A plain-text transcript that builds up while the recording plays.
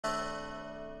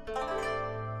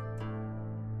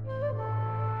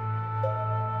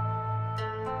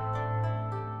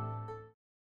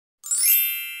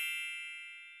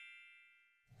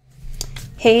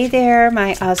Hey there,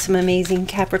 my awesome, amazing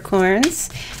Capricorns.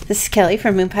 This is Kelly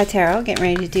from Moonpie Tarot, getting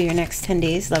ready to do your next 10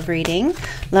 days love reading,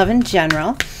 love in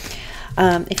general.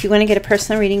 If you want to get a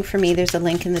personal reading from me, there's a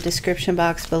link in the description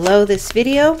box below this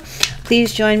video.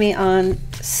 Please join me on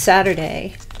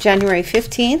Saturday, January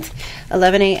 15th,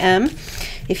 11 a.m.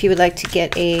 If you would like to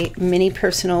get a mini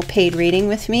personal paid reading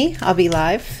with me, I'll be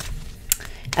live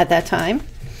at that time,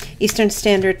 Eastern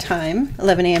Standard Time,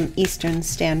 11 a.m. Eastern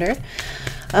Standard.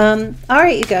 All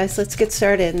right, you guys, let's get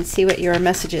started and see what your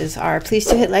messages are. Please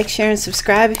do hit like, share, and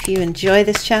subscribe if you enjoy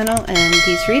this channel and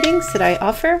these readings that I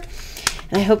offer.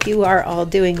 And I hope you are all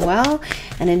doing well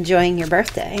and enjoying your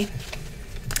birthday.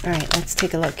 All right, let's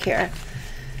take a look here.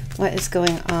 What is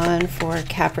going on for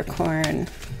Capricorn?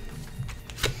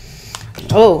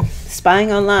 Oh,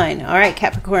 spying online. All right,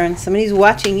 Capricorn, somebody's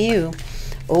watching you.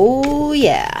 Oh,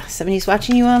 yeah, somebody's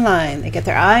watching you online. They get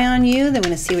their eye on you. They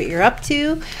want to see what you're up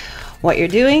to, what you're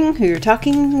doing, who you're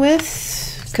talking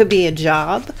with. Could be a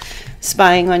job,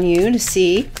 spying on you to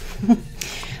see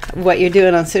what you're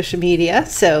doing on social media.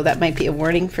 So that might be a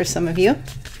warning for some of you.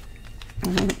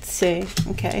 Let's see.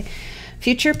 Okay.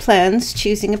 Future plans,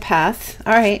 choosing a path.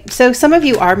 All right. So some of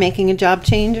you are making a job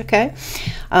change. Okay.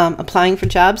 Applying for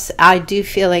jobs. I do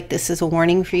feel like this is a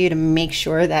warning for you to make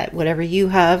sure that whatever you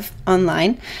have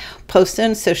online, post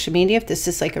on social media, if this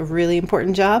is like a really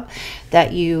important job,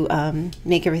 that you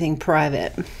make everything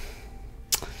private.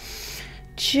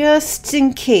 Just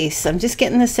in case. I'm just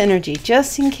getting this energy.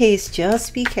 Just in case.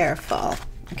 Just be careful.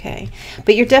 Okay.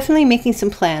 But you're definitely making some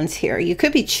plans here. You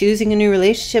could be choosing a new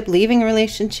relationship, leaving a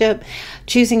relationship,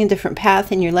 choosing a different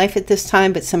path in your life at this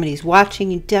time, but somebody's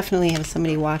watching. You definitely have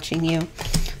somebody watching you.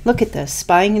 Look at this.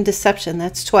 Spying and deception.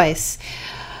 That's twice.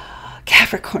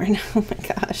 Capricorn. Oh my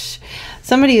gosh.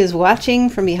 Somebody is watching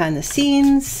from behind the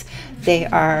scenes. They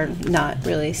are not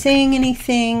really saying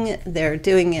anything. They're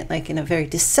doing it like in a very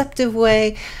deceptive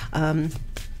way.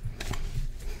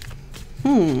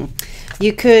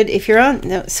 You could, if you're on,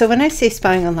 no, so when I say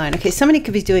spying online, okay, somebody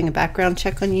could be doing a background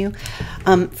check on you.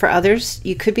 For others,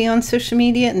 you could be on social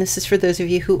media, and this is for those of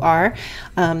you who are.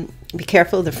 Be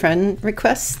careful of the friend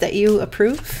requests that you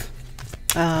approve.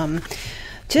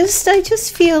 I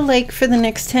just feel like for the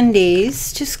next 10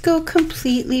 days, just go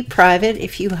completely private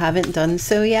if you haven't done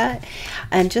so yet.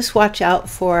 And just watch out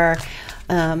for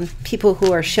people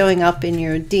who are showing up in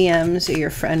your DMs or your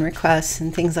friend requests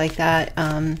and things like that.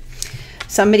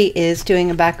 Somebody is doing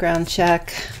a background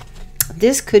check.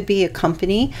 This could be a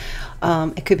company.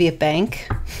 It could be a bank.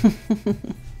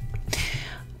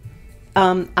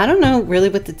 I don't know really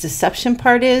what the deception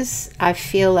part is. I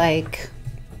feel like...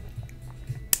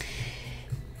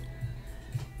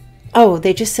 Oh,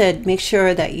 they just said make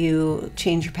sure that you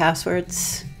change your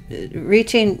passwords.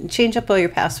 Change up all your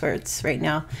passwords right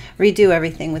now. Redo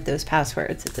everything with those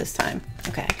passwords at this time.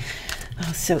 Okay.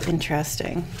 Oh, so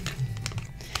interesting.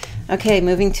 Okay,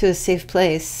 moving to a safe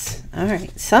place. All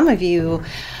right. Some of you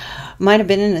might have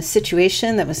been in a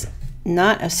situation that was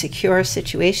not a secure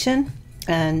situation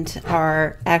and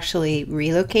are actually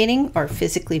relocating or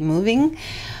physically moving,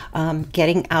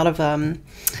 getting out of a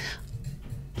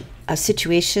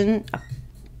situation,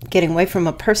 getting away from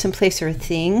a person, place, or a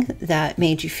thing that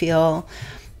made you feel,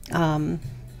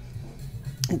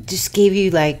 just gave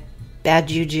you like bad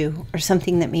juju, or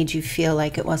something that made you feel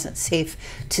like it wasn't safe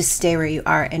to stay where you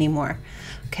are anymore.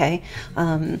 Okay.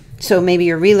 So maybe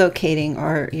you're relocating,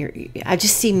 or I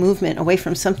just see movement away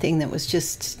from something that was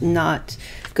just not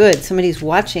good. Somebody's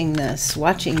watching this,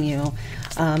 watching you.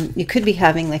 You could be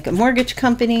having like a mortgage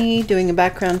company doing a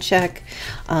background check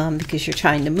because you're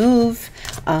trying to move.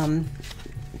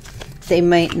 They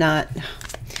might not.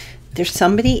 There's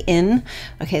somebody in.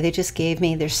 Okay, they just gave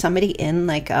me. There's somebody in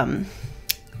like a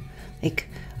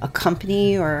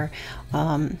company or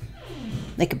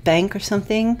like a bank or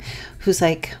something who's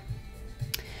like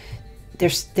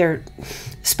they're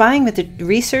spying, but they're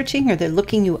researching or they're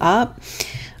looking you up.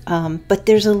 But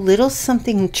there's a little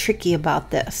something tricky about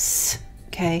this.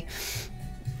 Okay.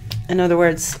 In other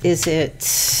words,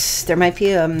 there might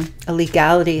be a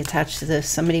legality attached to this.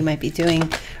 Somebody might be doing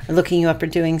or looking you up or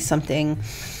doing something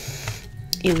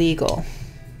illegal.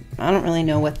 I don't really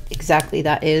know what exactly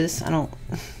that is. I don't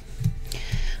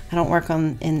work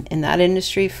in that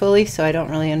industry fully, so I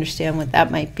don't really understand what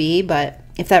that might be. But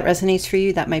if that resonates for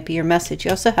you, that might be your message.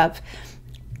 You also have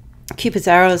Cupid's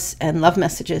arrows and love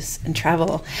messages and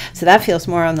travel. So that feels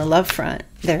more on the love front.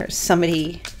 There's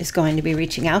somebody is going to be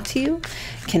reaching out to you,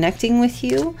 connecting with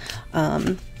you,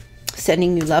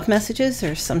 sending you love messages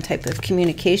or some type of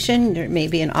communication. There may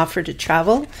be an offer to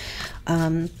travel.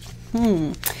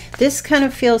 This kind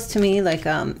of feels to me like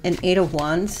an Eight of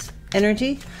Wands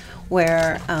energy,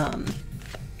 where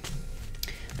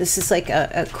This is like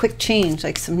a quick change,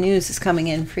 like some news is coming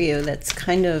in for you that's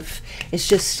kind of, it's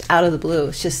just out of the blue.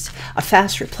 It's just a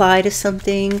fast reply to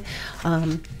something.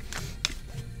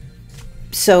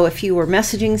 So if you were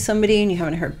messaging somebody and you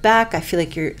haven't heard back, I feel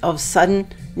like you're all of a sudden,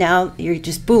 now you're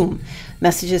just boom,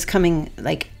 messages coming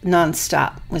like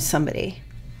nonstop with somebody,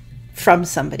 from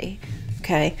somebody.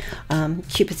 Okay,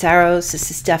 Cupid's arrows, this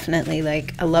is definitely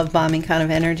like a love bombing kind of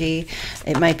energy.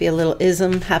 It might be a little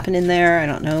ism happening there. I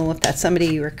don't know if that's somebody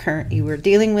you were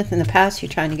dealing with in the past, you're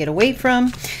trying to get away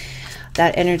from.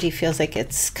 That energy feels like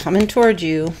it's coming towards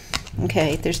you.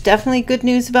 Okay, there's definitely good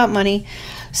news about money.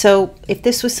 So if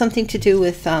this was something to do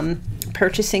with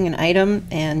purchasing an item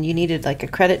and you needed like a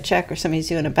credit check or somebody's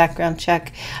doing a background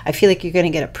check, I feel like you're going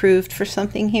to get approved for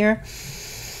something here.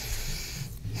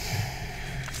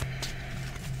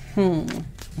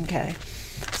 Okay.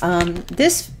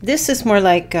 This is more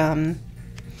like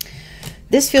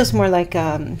this feels more like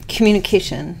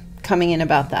communication coming in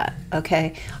about that.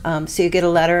 Okay. So you get a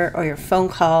letter or your phone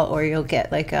call, or you'll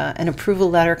get like an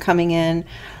approval letter coming in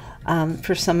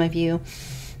for some of you.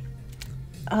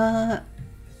 Hold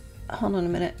on a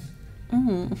minute.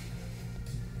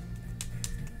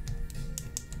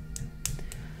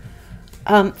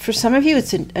 For some of you,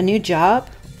 it's a new job.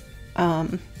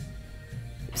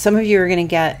 Some of you are going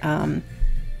to get a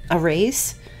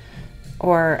raise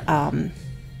or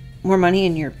more money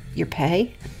in your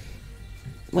pay,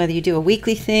 whether you do a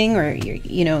weekly thing or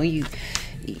you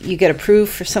get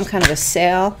approved for some kind of a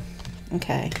sale.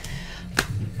 Okay.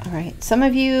 All right. Some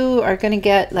of you are going to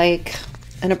get like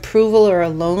an approval or a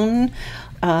loan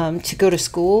to go to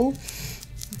school.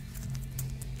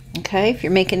 Okay, if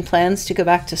you're making plans to go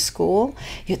back to school.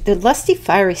 The lusty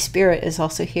fiery spirit is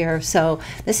also here. So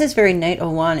this is very Knight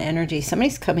of Wands energy.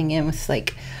 Somebody's coming in with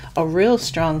like a real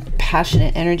strong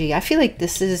passionate energy. I feel like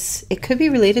this is, it could be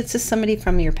related to somebody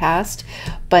from your past,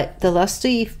 but the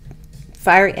lusty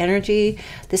fiery energy,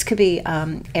 this could be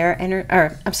fire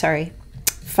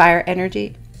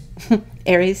energy.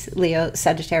 Aries, Leo,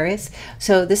 Sagittarius.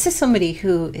 So this is somebody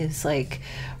who is like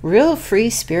real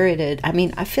free-spirited. I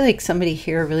mean, I feel like somebody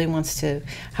here really wants to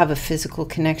have a physical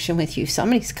connection with you.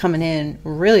 Somebody's coming in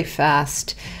really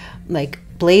fast, like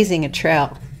blazing a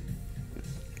trail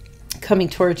coming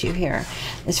towards you here.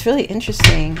 It's really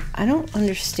interesting. I don't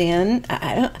understand.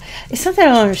 It's something I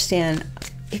don't understand.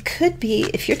 It could be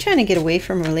if you're trying to get away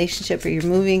from a relationship, or you're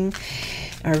moving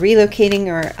or relocating,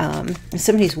 or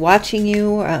somebody's watching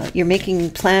you, you're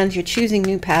making plans, you're choosing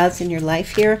new paths in your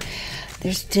life here.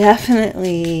 There's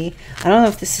definitely, I don't know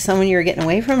if this is someone you're getting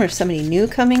away from or somebody new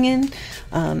coming in,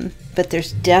 but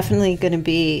there's definitely going to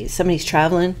be somebody's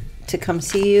traveling to come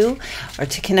see you or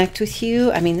to connect with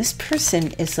you. I mean, this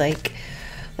person is like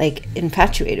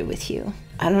infatuated with you.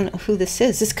 I don't know who this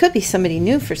is. This could be somebody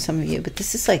new for some of you, but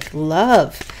this is like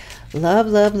love. Love,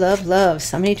 love, love, love.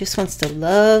 Somebody just wants to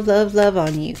love, love, love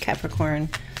on you, Capricorn.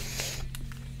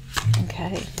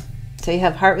 Okay. So you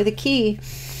have heart with a key.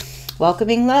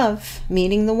 Welcoming love.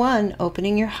 Meeting the one.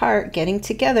 Opening your heart. Getting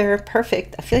together.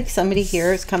 Perfect. I feel like somebody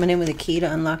here is coming in with a key to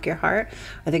unlock your heart.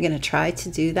 Are they going to try to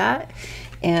do that?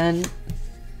 And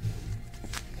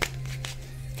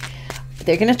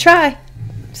they're going to try.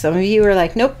 Some of you are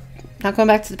like, nope. Not going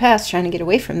back to the past, trying to get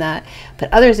away from that.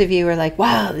 But others of you are like,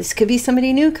 wow, this could be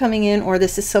somebody new coming in, or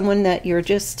this is someone that you're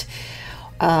just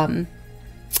trying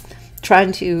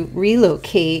to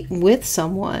relocate with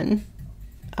someone.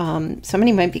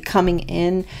 Somebody might be coming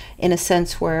in a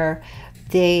sense where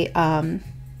they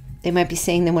might be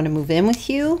saying they want to move in with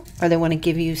you, or they want to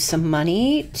give you some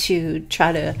money to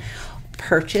try to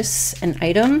purchase an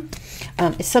item.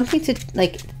 It's something to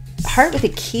like, heart with a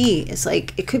key is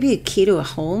like, it could be a key to a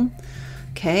home.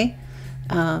 Okay,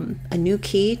 a new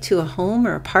key to a home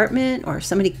or apartment, or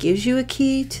somebody gives you a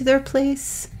key to their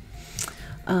place.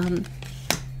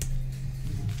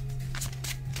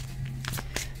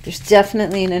 There's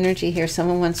definitely an energy here.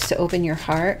 Someone wants to open your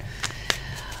heart.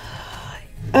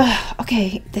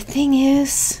 Okay, the thing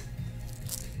is,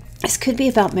 this could be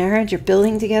about marriage or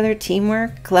building together,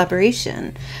 teamwork,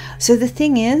 collaboration. So the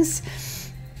thing is,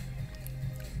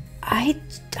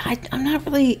 I'm not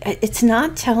really, it's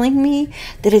not telling me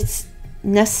that it's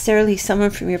necessarily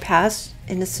someone from your past,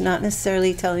 and it's not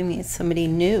necessarily telling me it's somebody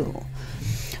new.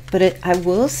 But I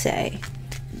will say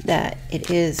that it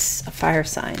is a fire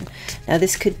sign. Now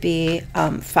this could be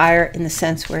fire in the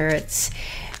sense where it's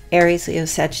Aries, Leo,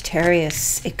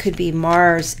 Sagittarius. It could be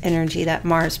Mars energy, that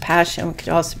Mars passion. It could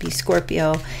also be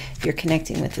Scorpio if you're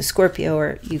connecting with a Scorpio,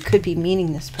 or you could be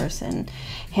meeting this person.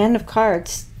 Hand of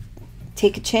cards.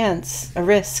 Take a chance, a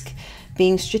risk,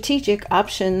 being strategic,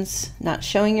 options, not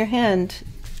showing your hand,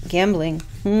 gambling.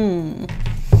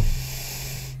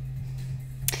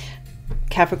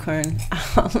 Capricorn, I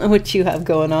don't know what you have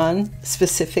going on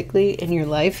specifically in your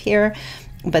life here,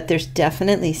 but there's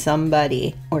definitely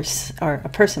somebody or a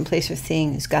person, place, or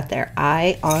thing who's got their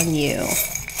eye on you.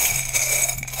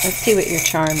 Let's see what your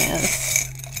charm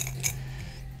is.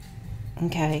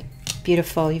 Okay,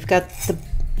 beautiful. You've got the,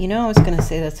 you know, I was going to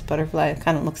say that's a butterfly. It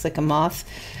kind of looks like a moth.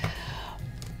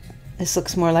 This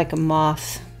looks more like a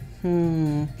moth.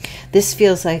 This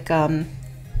feels like a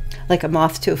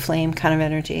moth to a flame kind of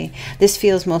energy. This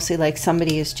feels mostly like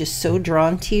somebody is just so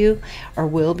drawn to you, or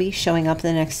will be showing up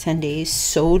in the next 10 days,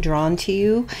 so drawn to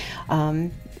you.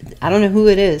 I don't know who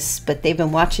it is, but they've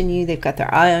been watching you. They've got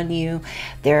their eye on you.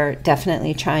 They're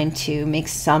definitely trying to make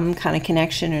some kind of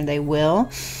connection, or they will.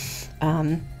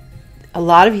 A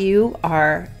lot of you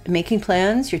are making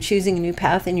plans. You're choosing a new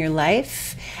path in your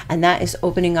life, and that is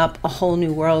opening up a whole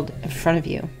new world in front of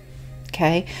you.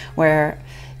 Okay, where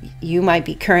you might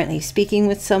be currently speaking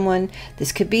with someone.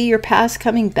 This could be your past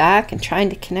coming back and trying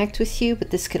to connect with you, but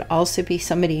this could also be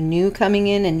somebody new coming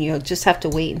in, and you'll just have to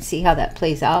wait and see how that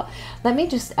plays out. Let me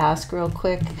just ask real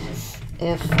quick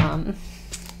if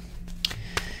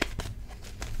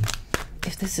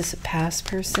this is a past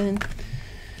person,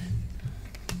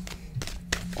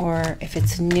 or if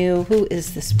it's new. Who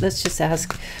is this? Let's just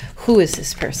ask, who is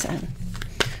this person?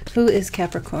 Who is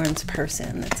Capricorn's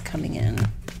person that's coming in?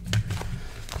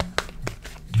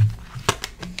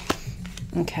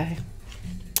 Okay,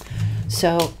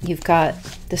 so you've got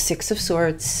the Six of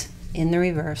Swords in the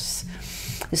reverse.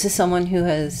 This is someone who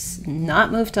has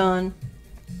not moved on,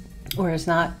 or is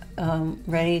not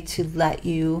ready to let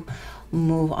you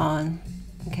move on.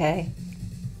 Okay,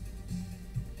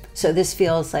 so this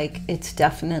feels like it's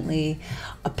definitely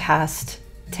a past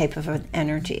type of an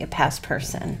energy, a past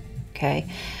person. Okay,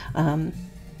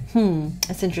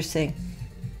 that's interesting.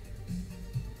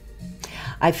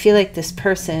 I feel like this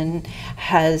person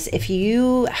has, if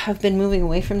you have been moving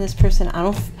away from this person, I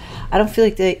don't feel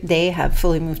like they have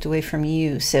fully moved away from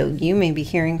you. So you may be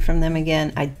hearing from them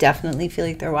again. I definitely feel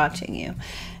like they're watching you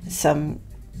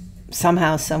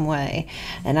somehow, some way.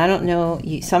 And I don't know,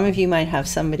 some of you might have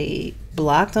somebody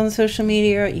blocked on social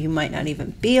media. You might not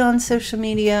even be on social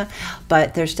media,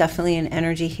 but there's definitely an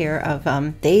energy here of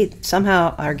they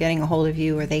somehow are getting a hold of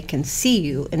you, or they can see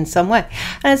you in some way.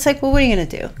 And it's like, well, what are you going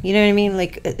to do? You know what I mean?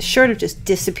 Like, short of just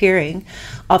disappearing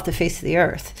off the face of the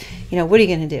earth, you know, what are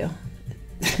you going to do?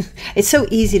 It's so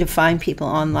easy to find people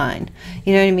online.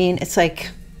 You know what I mean? It's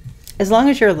like, as long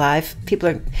as you're alive, people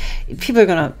are going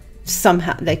to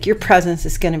somehow, like, your presence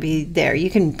is going to be there. You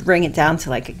can bring it down to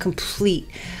like a complete,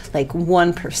 like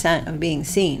 1% of being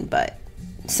seen, but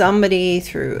somebody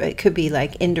through, it could be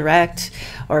like indirect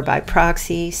or by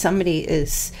proxy, somebody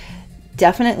is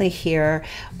definitely here,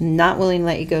 not willing to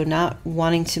let you go, not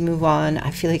wanting to move on.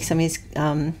 I feel like somebody's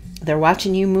they're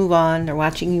watching you move on. They're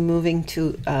watching you moving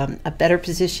to a better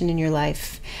position in your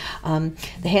life.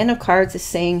 The Hand of Cards is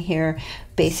saying here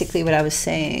basically what I was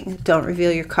saying. Don't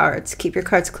reveal your cards. Keep your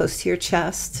cards close to your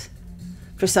chest.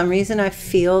 For some reason, I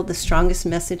feel the strongest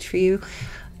message for you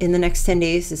in the next 10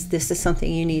 days is this is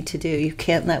something you need to do. You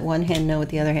can't let one hand know what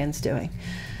the other hand's doing.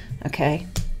 Okay?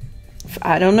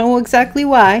 I don't know exactly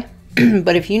why,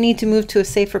 but if you need to move to a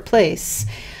safer place,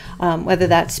 whether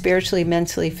that's spiritually,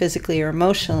 mentally, physically, or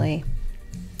emotionally,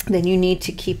 then you need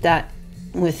to keep that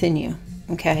within you.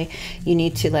 Okay? You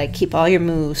need to like keep all your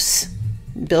moves,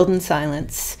 build in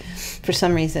silence for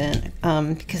some reason,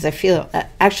 because I feel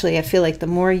like the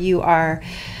more you are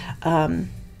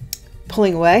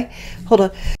pulling away, hold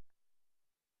on,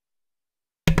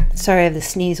 sorry, I have the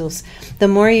sneezels. The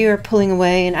more you are pulling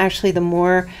away, and actually the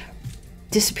more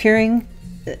disappearing,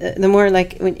 the more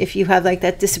like if you have like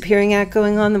that disappearing act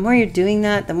going on, the more you're doing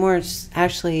that, the more it's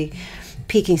actually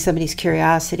piquing somebody's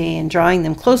curiosity and drawing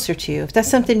them closer to you. If that's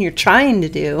something you're trying to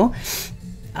do,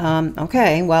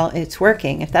 okay, well, it's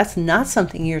working. If that's not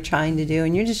something you're trying to do,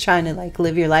 and you're just trying to like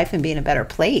live your life and be in a better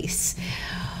place,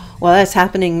 well, that's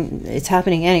happening. It's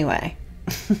happening anyway.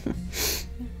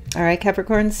 All right,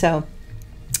 Capricorn. So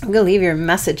I'm gonna leave your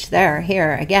message there.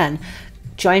 Here again,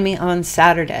 join me on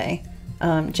Saturday,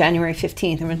 January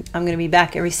 15th. I'm going to be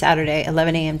back every Saturday,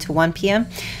 11 a.m. to 1 p.m.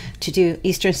 to do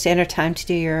Eastern Standard Time, to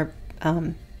do your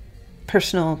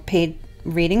personal paid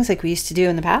readings like we used to do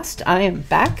in the past. I am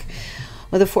back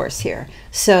with a force here.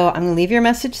 So I'm going to leave your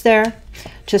message there.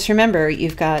 Just remember,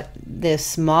 you've got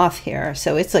this moth here.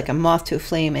 So it's like a moth to a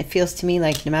flame. It feels to me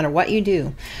like no matter what you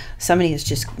do, somebody is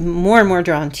just more and more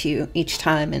drawn to you each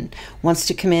time and wants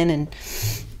to come in, and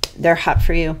they're hot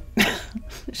for you.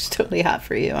 It's totally hot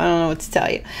for you. I don't know what to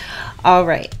tell you. All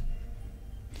right.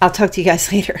 I'll talk to you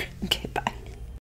guys later. Okay, bye.